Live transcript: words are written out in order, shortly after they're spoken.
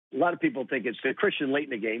a lot of people think it's the Christian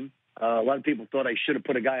Laettner game. A lot of people thought I should have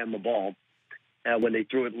put a guy on the ball when they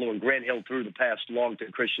threw it low, and Grant Hill threw the pass long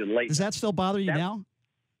to Christian Laettner. Does that still bother you now?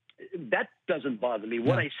 That doesn't bother me.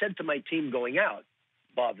 What I said to my team going out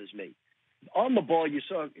bothers me. On the ball, you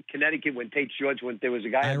saw Connecticut when Tate George went. There was a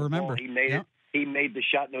guy on the ball. He made it. He made the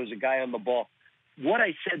shot, and there was a guy on the ball. What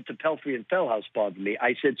I said to Pelfrey and Fellhouse bothered me.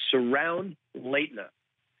 I said, surround Laettner.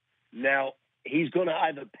 Now, he's going to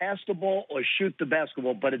either pass the ball or shoot the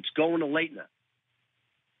basketball, but it's going to Laettner.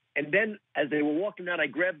 And then as they were walking out, I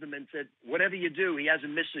grabbed them and said, whatever you do, he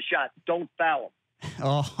hasn't missed a shot. Don't foul him.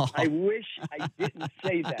 Oh. I wish I didn't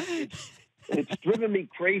say that. It's driven me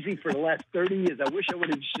crazy for the last 30 years. I wish I would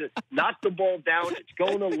have just knocked the ball down. It's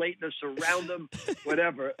going to Laettner, surround him,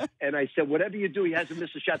 whatever. And I said, whatever you do, he hasn't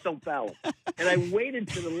missed a shot. Don't foul him. And I waited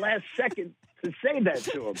to the last second to say that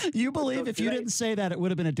to him. You believe if you didn't say that, it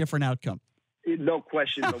would have been a different outcome? No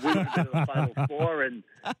question. But we would have been in the Final Four,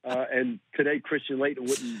 and today Christian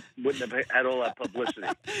Laettner wouldn't have had all that publicity.